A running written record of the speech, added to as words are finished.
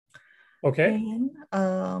Okay.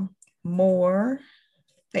 and more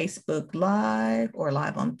Facebook Live or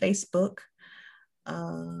live on Facebook.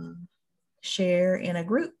 Uh, Share in a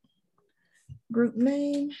group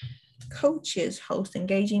name, coaches host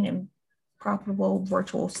engaging and profitable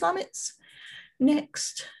virtual summits.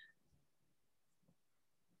 Next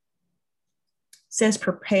says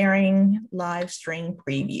preparing live stream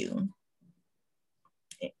preview.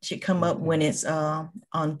 It should come up when it's on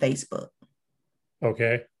Facebook.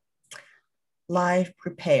 Okay. Live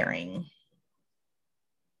preparing.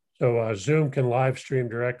 So Zoom can live stream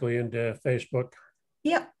directly into Facebook.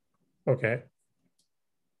 Yep. Okay.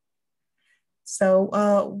 So,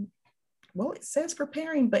 well, it says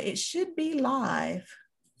preparing, but it should be live.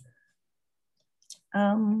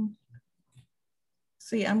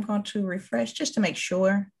 See, I'm going to refresh just to make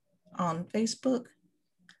sure on Facebook.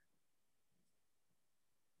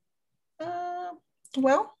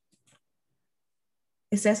 Well,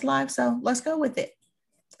 it says live, so let's go with it.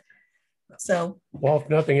 So, well, if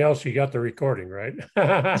nothing else, you got the recording, right?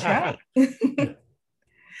 that's right.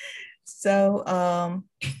 So,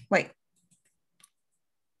 wait.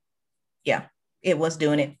 Yeah, it was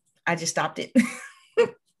doing it. I just stopped it.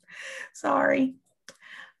 Sorry.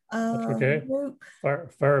 That's okay.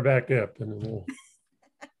 Fire back up and then we'll...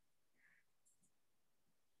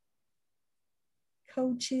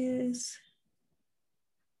 Coaches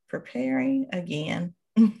preparing again.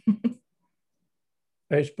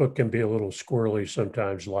 Facebook can be a little squirrely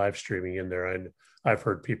sometimes live streaming in there. And I've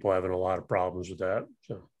heard people having a lot of problems with that.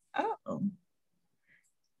 So. Oh.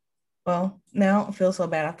 Well, now I don't feel so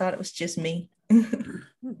bad. I thought it was just me.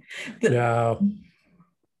 No.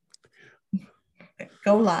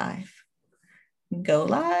 Go live. Go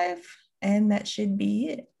live, and that should be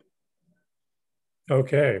it.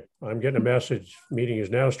 Okay, I'm getting a message. Meeting is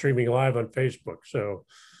now streaming live on Facebook. So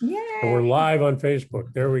we're live on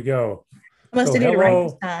Facebook. There we go. Must have did it right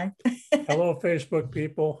this time. Hello, Facebook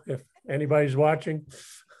people. If anybody's watching.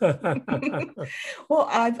 Well,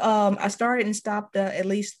 I started and stopped at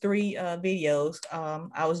least 3 videos.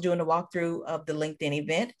 I was doing a walkthrough of the LinkedIn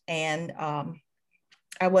event, and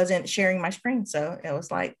I wasn't sharing my screen, so it was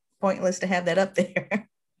like pointless to have that up there.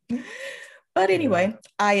 But anyway,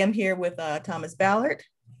 I am here with Thomas Ballard,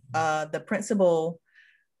 the principal,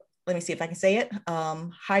 let me see if I can say it,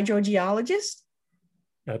 hydrogeologist.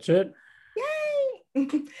 That's it.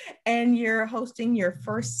 Yay! And you're hosting your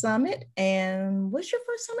first summit. And what's your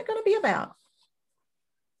first summit going to be about?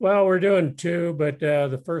 Well, we're doing 2, but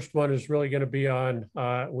the first one is really going to be on,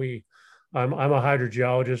 I'm a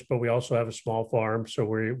hydrogeologist, but we also have a small farm. So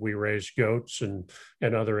we raise goats and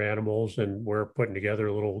other animals, and we're putting together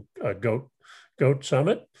a little goat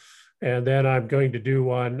summit. And then I'm going to do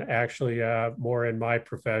one actually more in my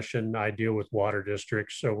profession. I deal with water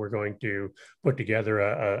districts. So we're going to put together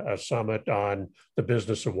a summit on the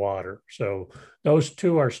business of water. So those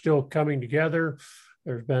 2 are still coming together.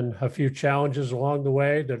 There's been a few challenges along the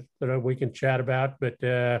way that we can chat about, but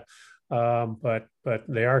they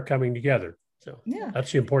are coming together. So yeah,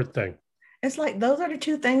 that's the important thing. It's like those are the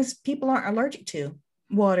 2 things people aren't allergic to: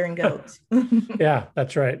 water and goats. Yeah,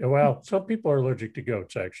 that's right. Well, some people are allergic to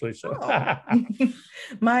goats, actually. So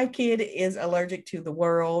my kid is allergic to the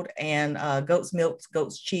world and goat's milk,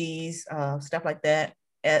 goat's cheese, stuff like that.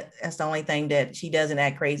 That's the only thing that she doesn't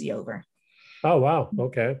act crazy over. Oh, wow.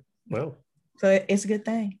 Okay. Well, so it's a good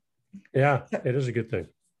thing. Yeah, it is a good thing.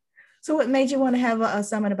 So what made you want to have a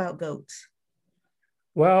summit about goats?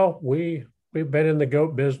 Well, we've been in the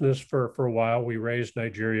goat business for a while. We raised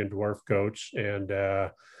Nigerian dwarf goats, and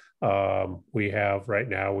we have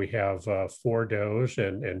 4 does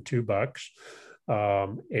and 2 bucks,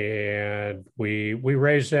 and we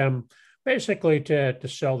raise them basically to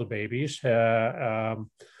sell the babies.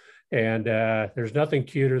 And there's nothing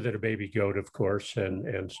cuter than a baby goat, of course.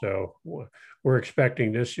 And so we're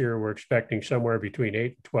expecting this year, somewhere between 8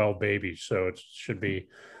 and 12 babies. So it should be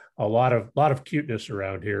a lot of cuteness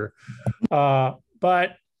around here.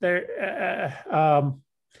 But there's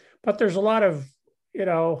a lot of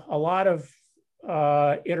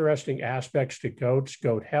interesting aspects to goats,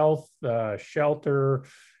 goat health, shelter.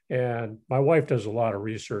 And my wife does a lot of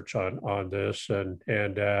research on this, and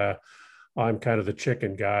I'm kind of the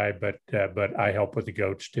chicken guy, but I help with the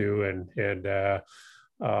goats too, and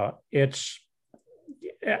it's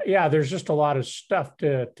there's just a lot of stuff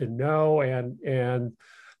to know, and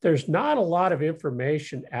there's not a lot of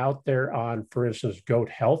information out there on, for instance, goat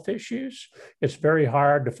health issues. It's very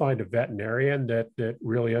hard to find a veterinarian that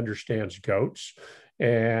really understands goats,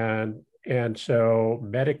 and so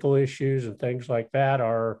medical issues and things like that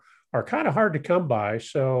are kind of hard to come by.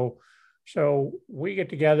 So so we get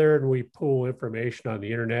together and we pool information on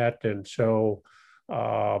the internet, and so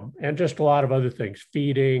and just a lot of other things,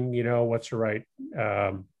 feeding, what's the right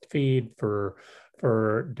feed for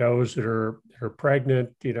does that are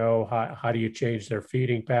pregnant, how do you change their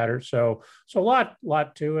feeding pattern? So a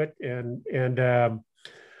lot to it, and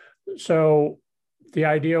so the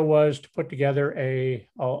idea was to put together a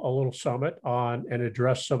little summit on and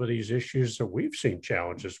address some of these issues that we've seen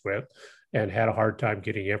challenges with and had a hard time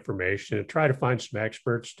getting information, and try to find some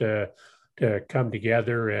experts to come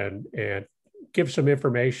together and give some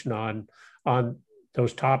information on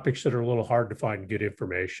those topics that are a little hard to find good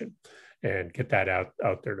information, and get that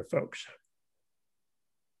out there to folks.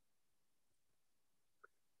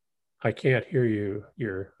 I can't hear you.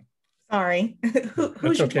 Sorry.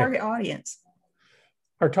 Who's your target audience?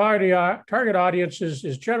 Our target audience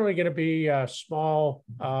is generally going to be small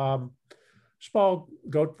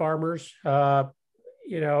goat farmers.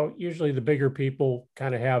 Usually the bigger people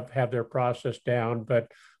kind of have their process down, but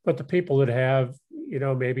the people that have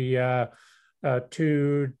maybe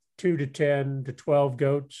two to 10 to 12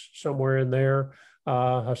 goats, somewhere in there,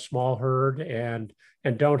 a small herd, and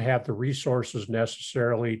don't have the resources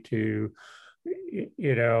necessarily to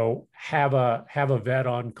have a vet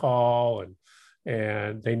on call,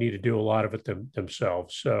 and they need to do a lot of it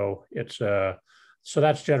themselves. So so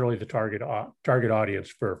that's generally the target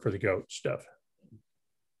audience for the goat stuff.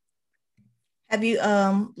 Have you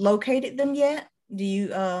located them yet? Do you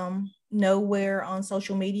know where on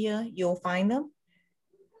social media you'll find them?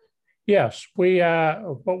 Yes,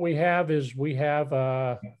 what we have is we have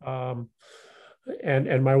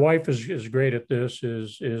and my wife is great at this,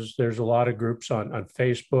 is there's a lot of groups on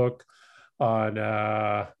Facebook, on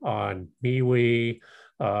MeWe,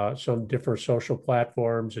 some different social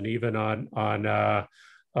platforms, and even on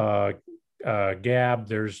Gab.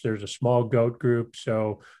 There's a small goat group,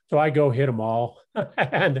 so I go hit them all,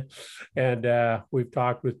 and we've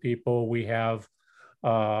talked with people. We have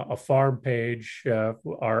a farm page.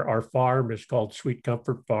 Our farm is called Sweet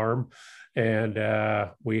Comfort Farm, and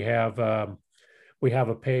we have a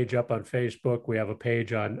page up on Facebook. We have a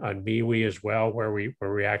page on MeWe as well, where we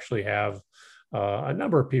actually have a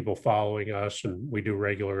number of people following us, and we do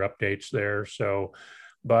regular updates there. So,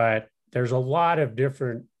 but there's a lot of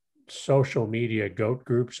different social media goat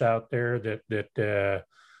groups out there that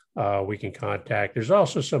we can contact. There's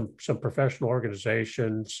also some professional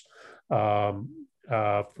organizations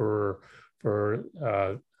for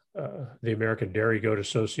the American Dairy Goat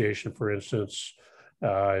Association, for instance,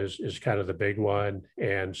 is kind of the big one,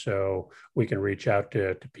 and so we can reach out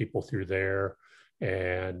to people through there,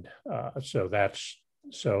 and so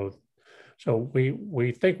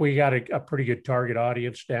we think we got a pretty good target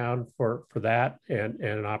audience down for that, and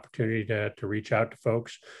an opportunity to reach out to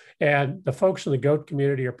folks. And the folks in the goat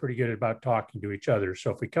community are pretty good about talking to each other.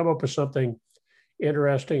 So if we come up with something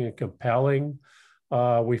interesting and compelling,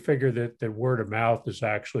 we figure that the word of mouth is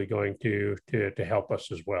actually going to help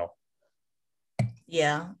us as well.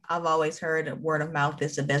 Yeah, I've always heard that word of mouth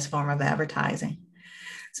is the best form of advertising.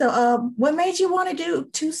 So what made you want to do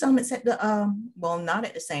two summits at the, well, not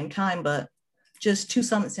at the same time, but just two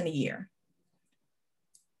summits in a year?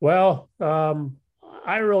 Well,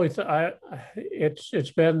 I really,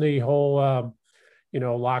 it's been the whole,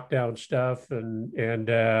 lockdown stuff, and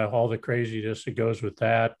all the craziness that goes with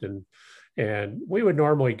that. And we would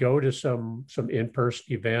normally go to some in-person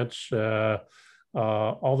events,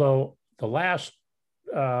 although the last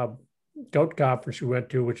goat conference we went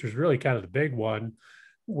to, which was really kind of the big one,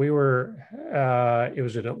 it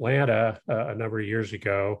was in Atlanta a number of years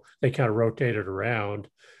ago. They kind of rotated around,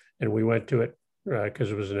 and we went to it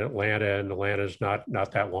because it was in Atlanta, and Atlanta's not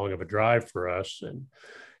that long of a drive for us.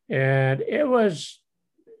 And it was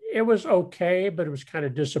okay, but it was kind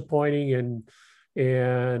of disappointing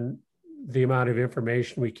in the amount of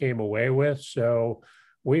information we came away with. So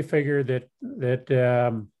we figured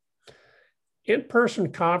that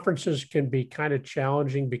in-person conferences can be kind of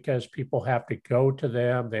challenging because people have to go to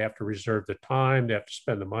them. They have to reserve the time. They have to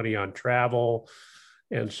spend the money on travel.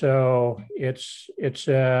 And so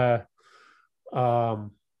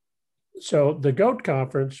so the GOAT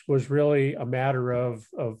conference was really a matter of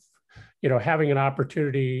having an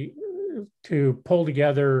opportunity to pull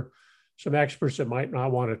together some experts that might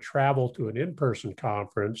not want to travel to an in-person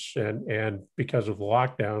conference. And because of the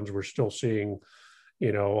lockdowns, we're still seeing a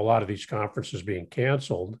lot of these conferences being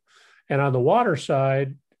canceled. And on the water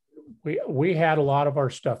side, we had a lot of our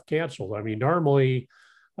stuff canceled. I mean, normally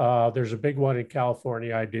there's a big one in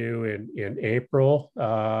California I do in April.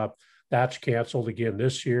 That's canceled again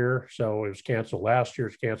this year. So it was canceled last year.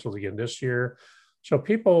 It's canceled again this year. So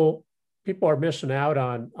people people are missing out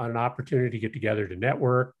on an opportunity to get together, to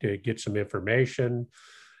network, to get some information.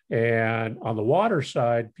 And on the water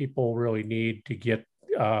side, people really need to get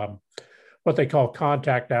what they call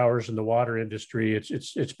contact hours in the water industry.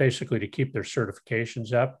 It's basically to keep their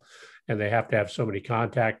certifications up, and they have to have so many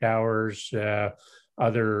contact hours. They're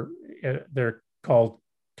called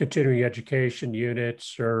continuing education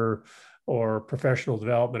units or professional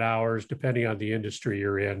development hours, depending on the industry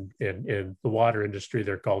you're in. In the water industry,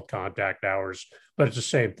 they're called contact hours, but it's the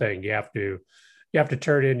same thing. You have to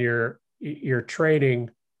turn in your training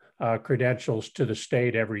credentials to the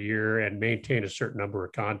state every year and maintain a certain number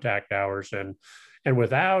of contact hours. And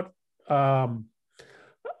without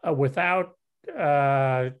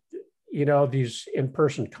these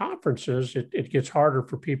in-person conferences, it gets harder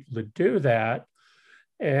for people to do that.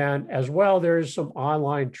 And as well, there's some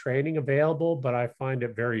online training available, but I find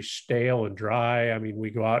it very stale and dry. I mean,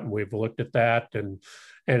 we go out and we've looked at that, and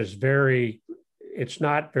it's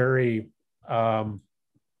not very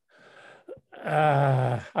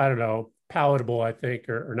I don't know, palatable, I think,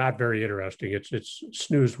 or not very interesting. It's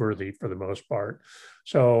snooze-worthy for the most part.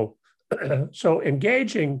 So so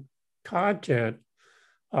engaging content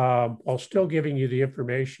while still giving you the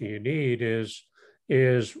information you need is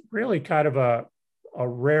really kind of a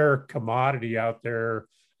rare commodity out there,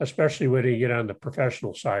 especially when you get on the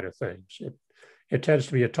professional side of things. It tends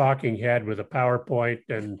to be a talking head with a PowerPoint,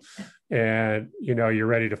 and you're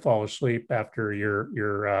ready to fall asleep after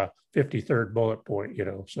your 53rd bullet point.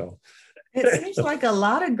 So it seems like a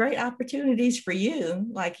lot of great opportunities for you.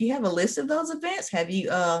 Like, you have a list of those events. Have you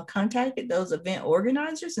contacted those event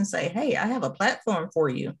organizers and say, hey, I have a platform for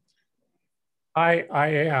you? I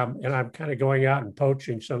am, and I'm kind of going out and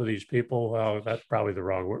poaching some of these people. Well, that's probably the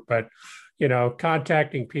wrong word, but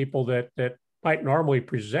contacting people that might normally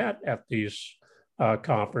present at these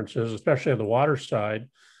conferences, especially on the water side,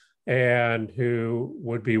 and who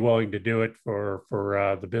would be willing to do it for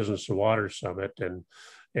the Business of Water Summit.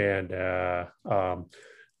 And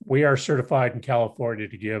we are certified in California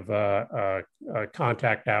to give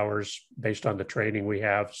contact hours based on the training we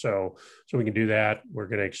have. So we can do that. We're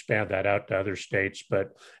going to expand that out to other states,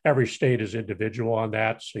 but every state is individual on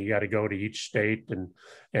that. So you got to go to each state,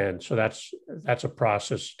 and so that's a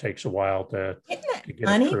process. It takes a while to get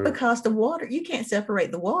funny approved. because the water, you can't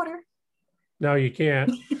separate the water. No, you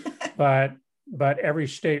can't. But every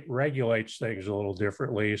state regulates things a little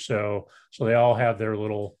differently. So they all have their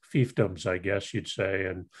little fiefdoms, I guess you'd say.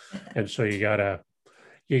 And so you gotta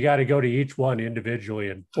go to each one individually.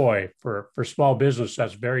 And boy, for small business,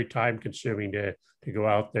 that's very time consuming to go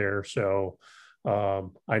out there. So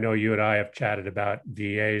I know you and I have chatted about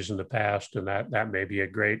VAs in the past, and that may be a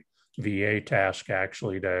great VA task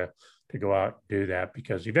actually to go out and do that,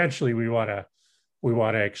 because eventually we want to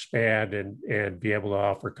expand and be able to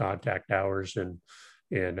offer contact hours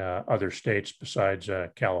in other states besides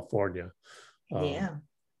California. Yeah.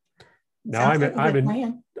 Now Sounds like a good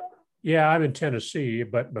plan. I'm in Tennessee,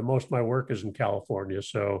 but most of my work is in California.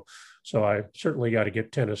 So I certainly got to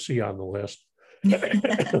get Tennessee on the list.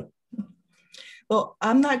 Well,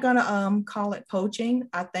 I'm not going to call it poaching.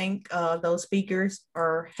 I think those speakers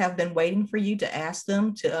have been waiting for you to ask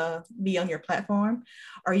them to be on your platform.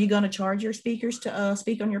 Are you going to charge your speakers to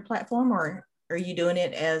speak on your platform, or are you doing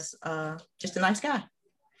it as just a nice guy?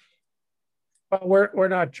 Well, we're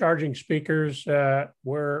not charging speakers.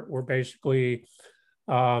 We're basically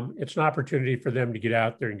it's an opportunity for them to get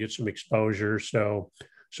out there and get some exposure. So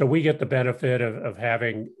we get the benefit of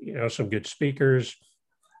having some good speakers.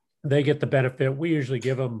 They get the benefit. We usually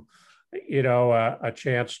give them, a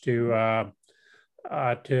chance to how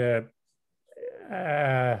do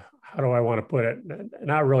I want to put it?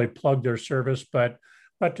 Not really plug their service, but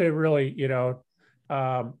to really, give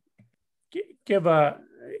a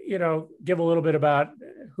little bit about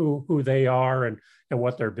who they are and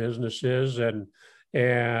what their business is. And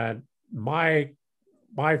my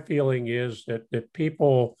feeling is that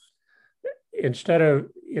people, instead of,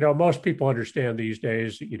 most people understand these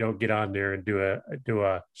days that you don't get on there and do a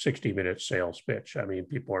 60-minute sales pitch. I mean,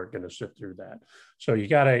 people aren't going to sit through that. So you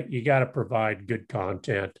gotta provide good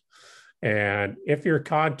content. And if your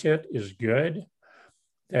content is good,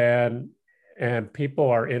 and people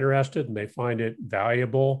are interested and they find it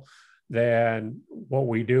valuable, then what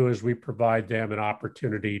we do is we provide them an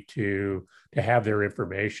opportunity to have their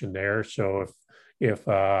information there. So if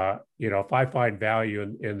I find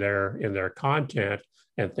value in their content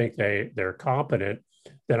and think they're competent,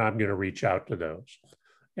 then I'm going to reach out to those.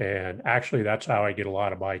 And actually, that's how I get a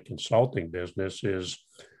lot of my consulting business, is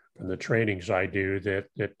from the trainings I do,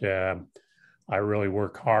 that I really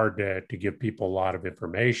work hard to give people a lot of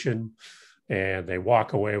information. and they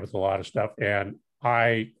walk away with a lot of stuff. And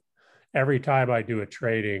every time I do a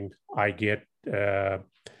training, I get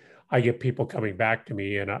people coming back to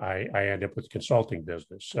me, and I end up with consulting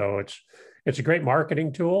business. So it's a great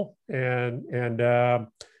marketing tool, and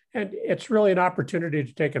it's really an opportunity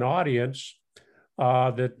to take an audience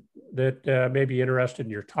that may be interested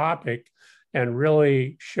in your topic, and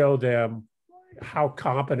really show them how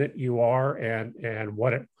competent you are, and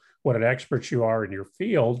what an expert you are in your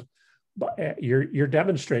field. But you're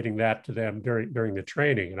demonstrating that to them during the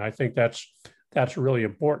training, and I think that's really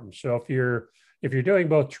important. So if you're doing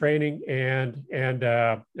both training and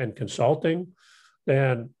consulting,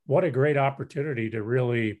 then what a great opportunity to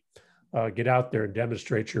really get out there and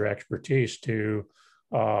demonstrate your expertise to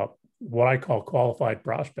what I call qualified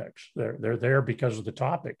prospects. They're there because of the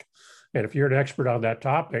topic, and if you're an expert on that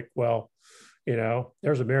topic, well,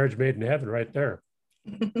 there's a marriage made in heaven right there.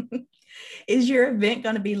 Is your event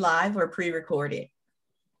going to be live or pre-recorded?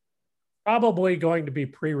 Probably going to be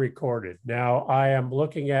pre-recorded. Now, I am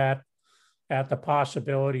looking at the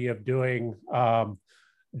possibility of doing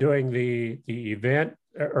the event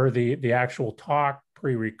or the actual talk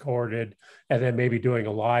pre-recorded, and then maybe doing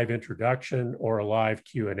a live introduction or a live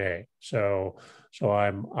Q&A. So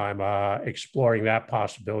I'm exploring that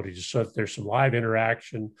possibility, just so that there's some live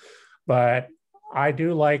interaction. But I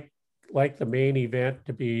do like the main event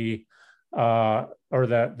to be or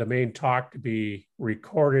the main talk to be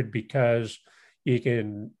recorded, because you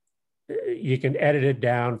can edit it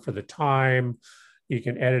down for the time. You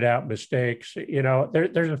can edit out mistakes.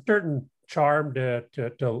 There's a certain charm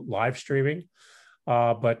to live streaming,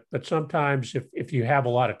 but sometimes if you have a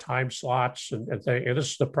lot of time slots and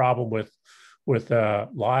this is the problem with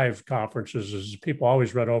live conferences, is people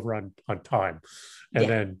always run over on time,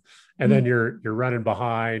 and then you're running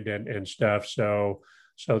behind and stuff. So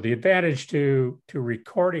the advantage to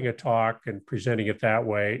recording a talk and presenting it that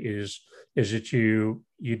way is that you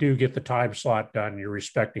do get the time slot done. You're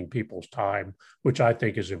respecting people's time, which I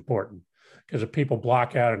think is important, because if people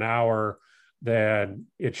block out an hour, then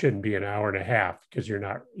it shouldn't be an hour and a half, because you're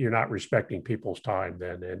not respecting people's time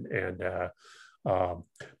then.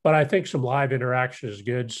 But I think some live interaction is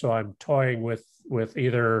good. So I'm toying with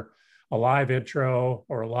either a live intro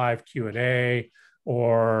or a live Q&A,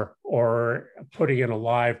 or putting in a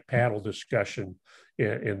live panel discussion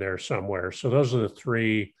in there somewhere. So those are the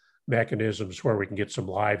three mechanisms where we can get some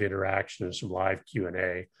live interaction and some live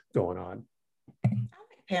Q&A going on. I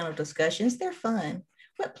like panel discussions. They're fun.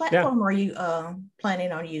 What platform are you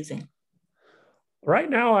planning on using? Right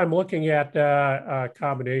now, I'm looking at a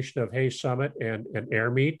combination of Hey Summit and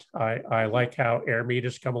AirMeet. I like how AirMeet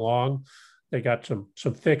has come along. They got some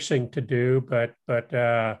fixing to do, but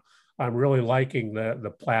I'm really liking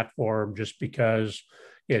the platform, just because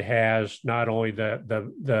it has not only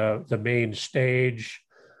the main stage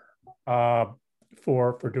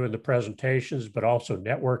for doing the presentations, but also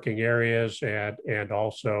networking areas and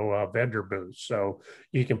also vendor booths. So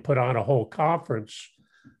you can put on a whole conference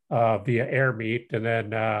via AirMeet, and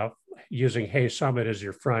then using Hey Summit as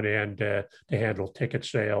your front end to handle ticket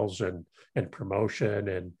sales and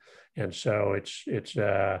promotion, and so it's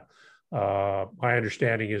my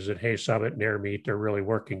understanding is that Hey Summit and AirMeet are really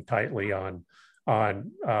working tightly on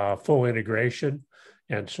full integration,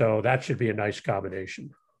 and so that should be a nice combination.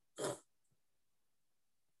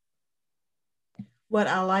 What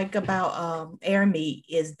I like about AirMeet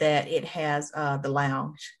is that it has the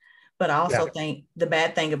lounge, but I also think the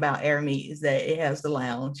bad thing about AirMeet is that it has the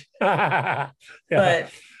lounge. But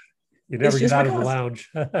you never get out of the lounge.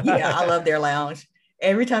 Yeah, I love their lounge.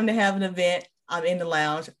 Every time they have an event, I'm in the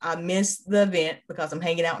lounge. I miss the event because I'm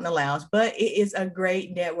hanging out in the lounge, but it is a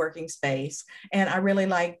great networking space. And I really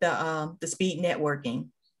like the speed networking.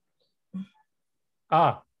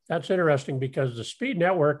 That's interesting, because the speed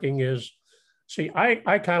networking is,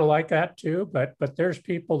 I kind of like that too, but there's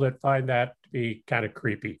people that find that to be kind of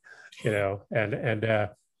creepy, and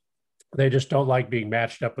they just don't like being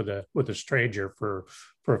matched up with a stranger for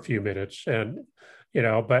a few minutes. And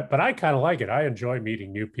but I kind of like it. I enjoy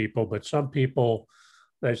meeting new people, but some people,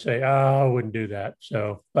 they say, "Oh, I wouldn't do that."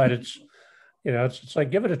 So, but it's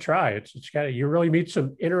like, give it a try. It's kind of, you really meet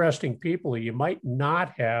some interesting people you might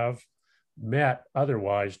not have met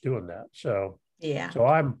otherwise doing that. So yeah. So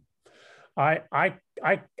I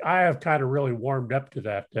have kind of really warmed up to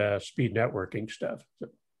that speed networking stuff.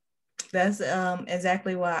 That's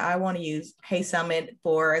exactly why I want to use Hey Summit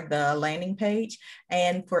for the landing page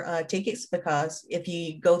and for tickets, because if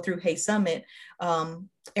you go through Hey Summit,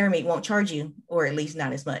 AirMeet won't charge you, or at least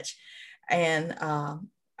not as much. And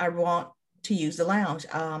I want to use the lounge.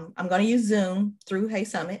 I'm going to use Zoom through Hey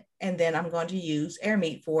Summit, and then I'm going to use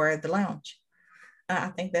AirMeet for the lounge. I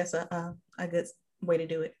think that's a good way to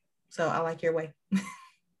do it. So I like your way.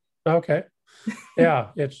 Okay. Yeah,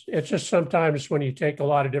 it's just sometimes when you take a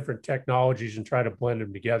lot of different technologies and try to blend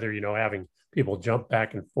them together, having people jump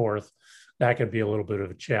back and forth, that can be a little bit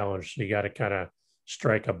of a challenge. So you got to kind of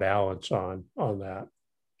strike a balance on that.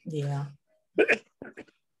 Yeah.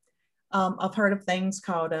 I've heard of things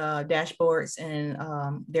called dashboards,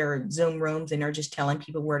 and they're Zoom rooms, and they're just telling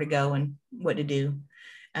people where to go and what to do.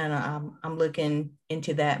 And I'm looking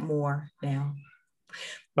into that more now.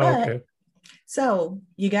 But Okay. so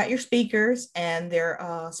you got your speakers, and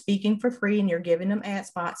they're speaking for free, and you're giving them ad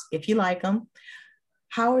spots if you like them.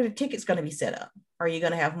 How are the tickets going to be set up? Are you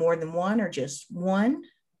going to have more than one or just one?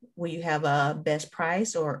 Will you have a best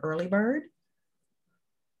price or early bird?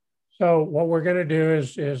 So what we're going to do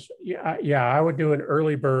is yeah, I would do an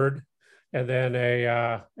early bird, and then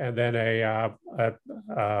and then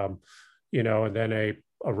a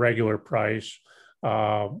regular price.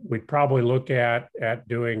 We'd probably look at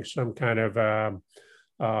doing some kind of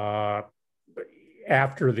uh,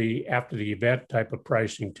 after the event type of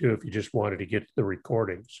pricing too, if you just wanted to get the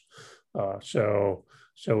recordings. So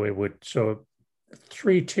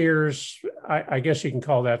three tiers. I guess you can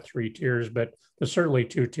call that three tiers, but there's certainly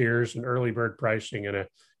two tiers: an early bird pricing and a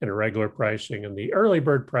regular pricing. And the early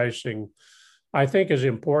bird pricing, I think, is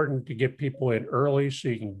important to get people in early so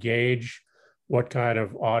you can gauge what kind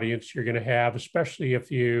of audience you're going to have, especially if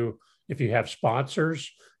you have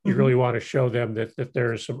sponsors. You Mm-hmm. really want to show them that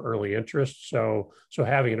there is some early interest. So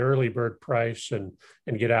having an early bird price and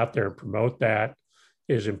get out there and promote that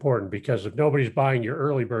is important, because if nobody's buying your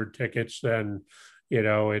early bird tickets, then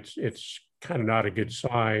it's kind of not a good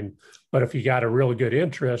sign. But if you got a really good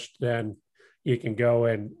interest, then you can go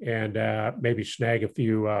and maybe snag a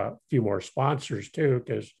few more sponsors too,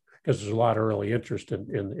 because there's a lot of early interest in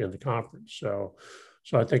the conference. So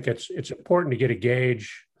I think it's important to get a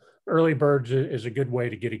gauge. Early birds is a good way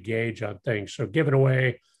to get a gauge on things. So giving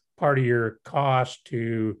away part of your cost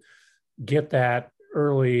to get that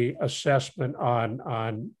early assessment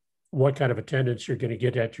on what kind of attendance you're going to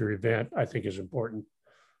get at your event, I think is important.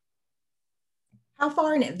 How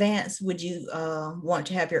far in advance would you want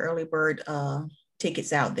to have your early bird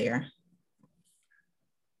tickets out there?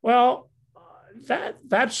 Well,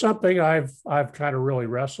 that's something I've kind of really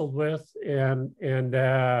wrestled with, and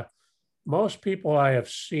most people I have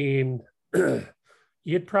seen,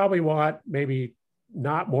 you'd probably want maybe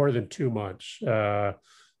not more than 2 months,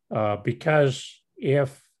 because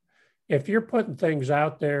if you're putting things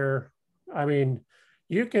out there, I mean,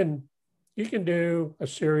 you can do a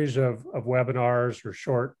series of webinars or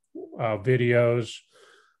short videos,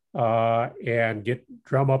 and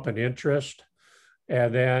drum up an interest,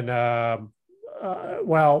 and then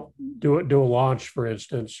well, do a launch, for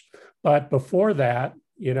instance. But before that,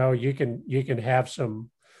 you can have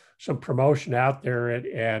some promotion out there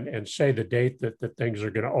and say the date that things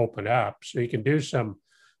are going to open up. So you can do some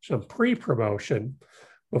pre-promotion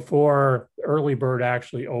before early bird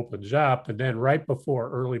actually opens up. And then right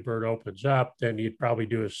before early bird opens up, then you'd probably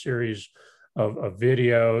do a series of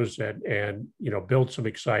videos and build some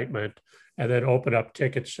excitement, and then open up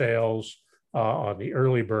ticket sales on the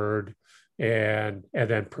early bird, and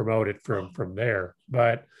then promote it from there.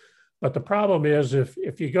 But the problem is,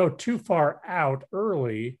 if you go too far out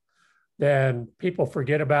early, then people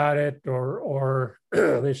forget about it, or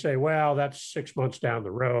they say, well, that's 6 months down the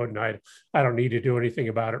road, and I don't need to do anything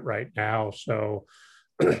about it right now. So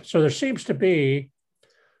there seems to be,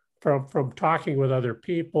 from talking with other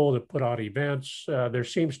people that put on events, there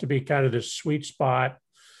seems to be kind of this sweet spot,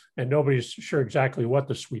 and nobody's sure exactly what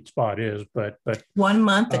the sweet spot is, but 1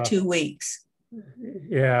 month or 2 weeks?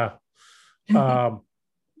 Yeah. Um,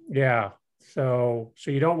 yeah. So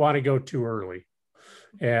you don't want to go too early,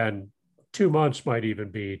 and 2 months might even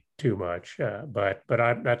be too much. But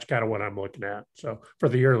that's kind of what I'm looking at. So for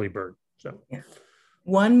the early bird. So yeah.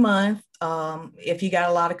 1 month, if you got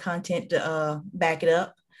a lot of content to back it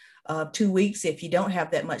up. 2 weeks if you don't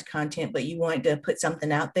have that much content, but you want to put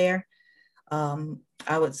something out there.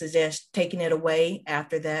 I would suggest taking it away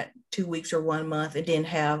after that 2 weeks or 1 month, and then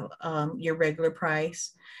have your regular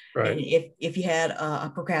price. right. And if you had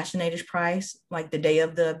a procrastinator's price, like the day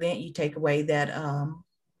of the event, you take away that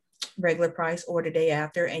regular price, or the day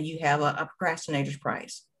after, and you have a procrastinator's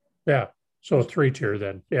price. Yeah. So a 3-tier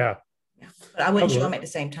then. Yeah. Yeah. But I wouldn't show them at the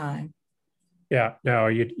same time. Yeah. No,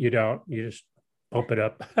 you don't. You just bump it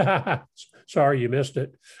up. Sorry, you missed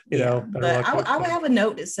it. But I would have a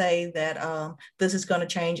note to say that this is going to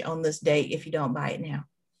change on this date if you don't buy it now.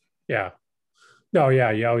 Yeah. No,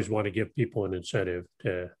 yeah, you always want to give people an incentive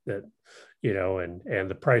to that,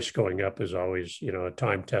 and the price going up is always, a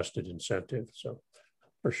time-tested incentive. So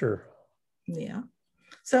for sure. Yeah.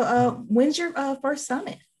 So when's your first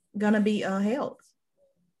summit gonna be held?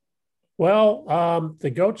 Well, the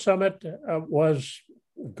Goat Summit was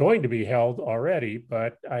going to be held already,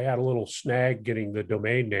 but I had a little snag getting the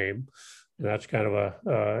domain name, and that's kind of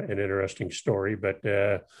an interesting story. But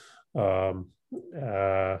um,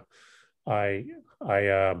 uh, I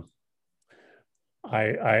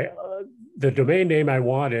I the domain name I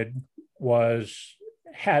wanted was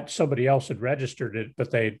had somebody else had registered it,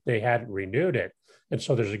 but they hadn't renewed it, and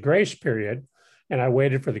so there's a grace period, and I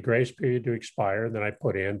waited for the grace period to expire, and then I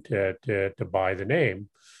put in to buy the name,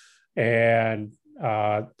 and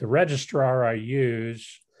the registrar I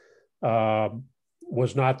use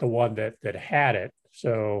was not the one that had it,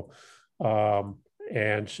 so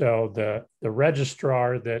and so the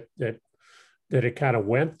registrar that it kind of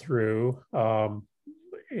went through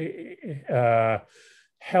uh,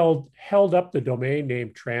 held up the domain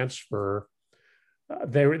name transfer.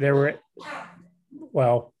 They were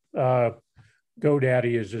well.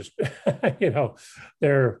 GoDaddy is just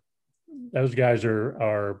they're those guys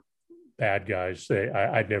are bad guys.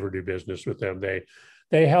 I'd never do business with them. They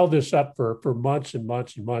held this up for months and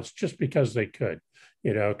months and months just because they could,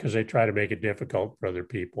 because they try to make it difficult for other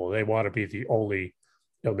people. They want to be the only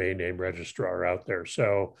domain name registrar out there.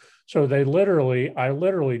 So I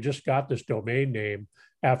literally just got this domain name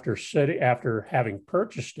after having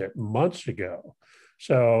purchased it months ago.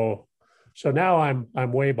 So now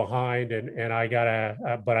I'm way behind, and I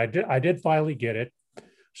gotta, but I did finally get it.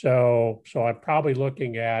 So I'm probably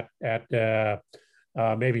looking at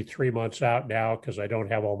maybe 3 months out now, because I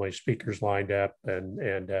don't have all my speakers lined up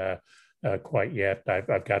and quite yet.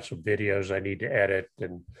 I've got some videos I need to edit,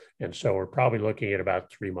 and so we're probably looking at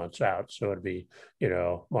about 3 months out. So it'd be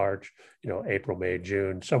March, April, May,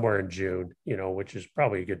 June, somewhere in June, which is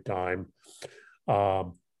probably a good time.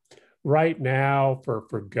 Right now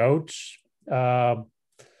for goats,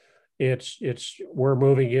 we're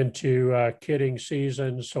moving into kidding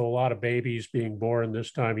season, so a lot of babies being born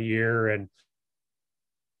this time of year, and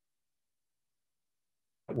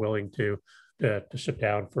willing to sit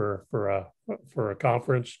down for a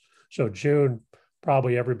conference. So June,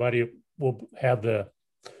 probably everybody will have the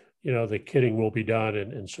kidding will be done,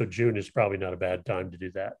 and so June is probably not a bad time to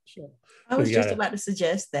do that. So I was just about to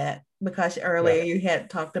suggest that, because earlier you had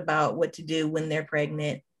talked about what to do when they're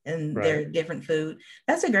pregnant and their different food.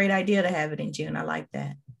 That's a great idea to have it in June. I like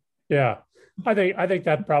that. Yeah, I think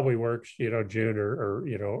that probably works. June or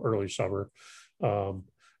early summer,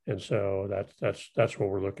 and so that's what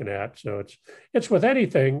we're looking at. So it's with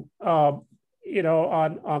anything, on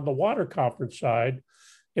the water conference side,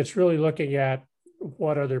 it's really looking at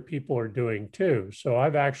what other people are doing too. So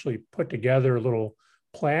I've actually put together a little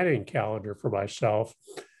planning calendar for myself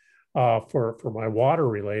for my water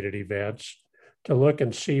related events, to look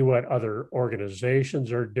and see what other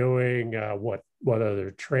organizations are doing, what other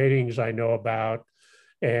trainings I know about,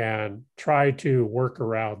 and try to work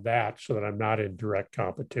around that so that I'm not in direct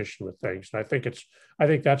competition with things. And I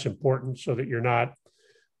think that's important, so that you're not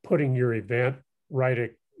putting your event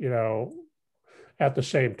right at the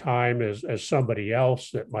same time as somebody else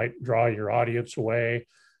that might draw your audience away.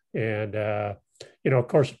 And of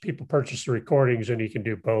course, people purchase the recordings, and you can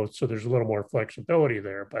do both, so there's a little more flexibility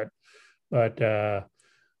there. But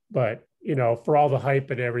for all the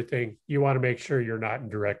hype and everything, you want to make sure you're not in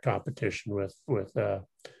direct competition with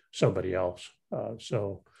somebody else.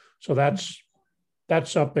 So that's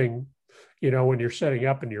something, when you're setting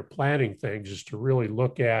up and you're planning things, is to really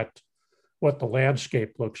look at what the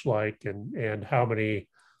landscape looks like, and how many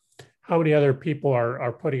other people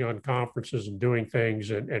are putting on conferences and doing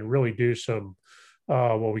things, and really do some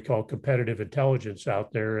what we call competitive intelligence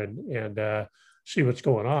out there, and see what's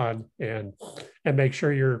going on, and make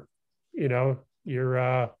sure you're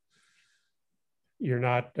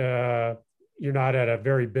not at a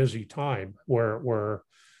very busy time where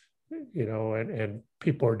and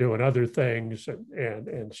people are doing other things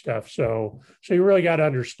and stuff. So you really got to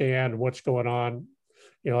understand what's going on.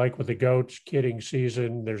 Like with the goats kidding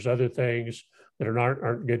season, there's other things that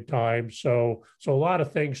aren't good times. So a lot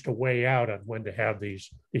of things to weigh out on when to have these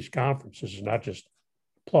conferences, and not just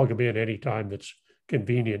plug them in anytime that's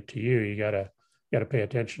convenient to you. You gotta pay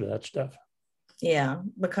attention to that stuff. Yeah,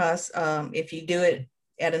 because if you do it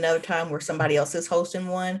at another time where somebody else is hosting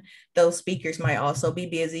one, those speakers might also be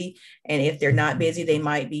busy, and if they're not busy, they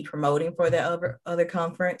might be promoting for the other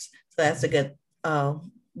conference. So that's a good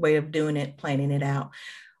way of doing it, planning it out.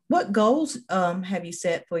 What goals have you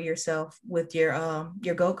set for yourself with your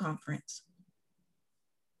Go conference?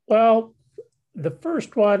 Well, the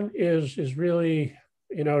first one is really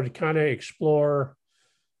to kind of explore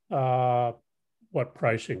what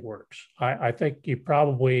pricing works. I think you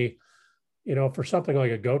probably, for something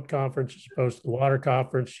like a goat conference as opposed to the water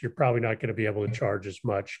conference, you're probably not going to be able to charge as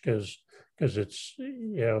much because it's,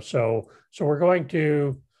 so we're going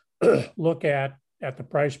to look at the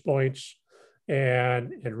price points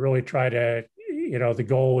and really try to, the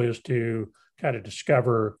goal is to kind of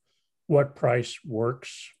discover what price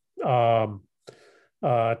works.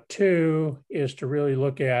 Two is to really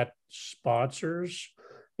look at sponsors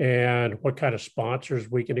and what kind of sponsors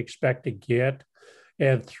we can expect to get.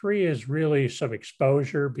 And three is really some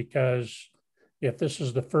exposure, because if this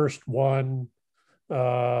is the first one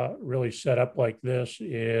really set up like this,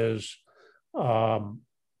 is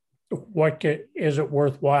is it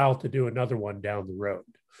worthwhile to do another one down the road,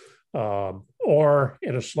 or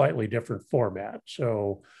in a slightly different format?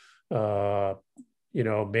 So,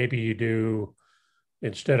 maybe you do,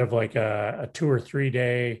 instead of like a 2 or 3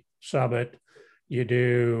 day summit, you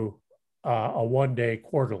do a 1 day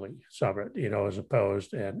quarterly summit, as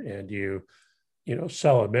opposed, and you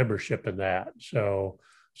sell a membership in that. So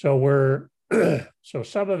we're so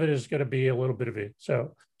some of it is going to be a little bit of it.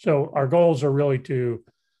 So our goals are really to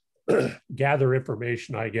gather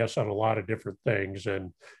information, I guess, on a lot of different things,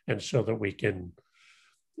 and so that we can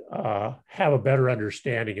have a better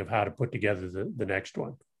understanding of how to put together the next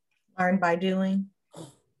one. Learn by doing.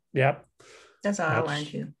 Yep. That's how I learned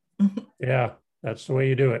too. Yeah, that's the way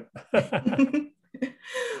you do it.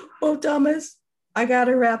 Well, Thomas, I got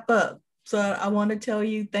to wrap up. So I want to tell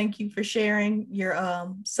you, thank you for sharing your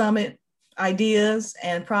summit ideas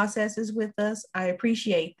and processes with us. I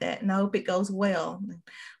appreciate that. And I hope it goes well.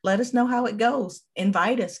 Let us know how it goes.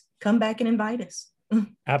 Invite us. Come back and invite us.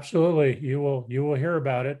 Absolutely. You will hear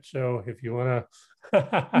about it. So if you want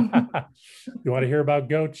to, hear about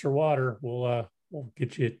goats or water, we'll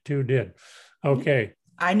get you tuned in. Okay.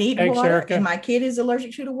 I need Thanks, water, Erica. and my kid is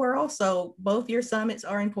allergic to the world. So both your summits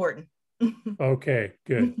are important. Okay,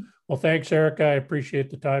 good. Well, thanks, Erica. I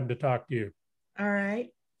appreciate the time to talk to you. All right.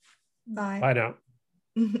 Bye. Bye now.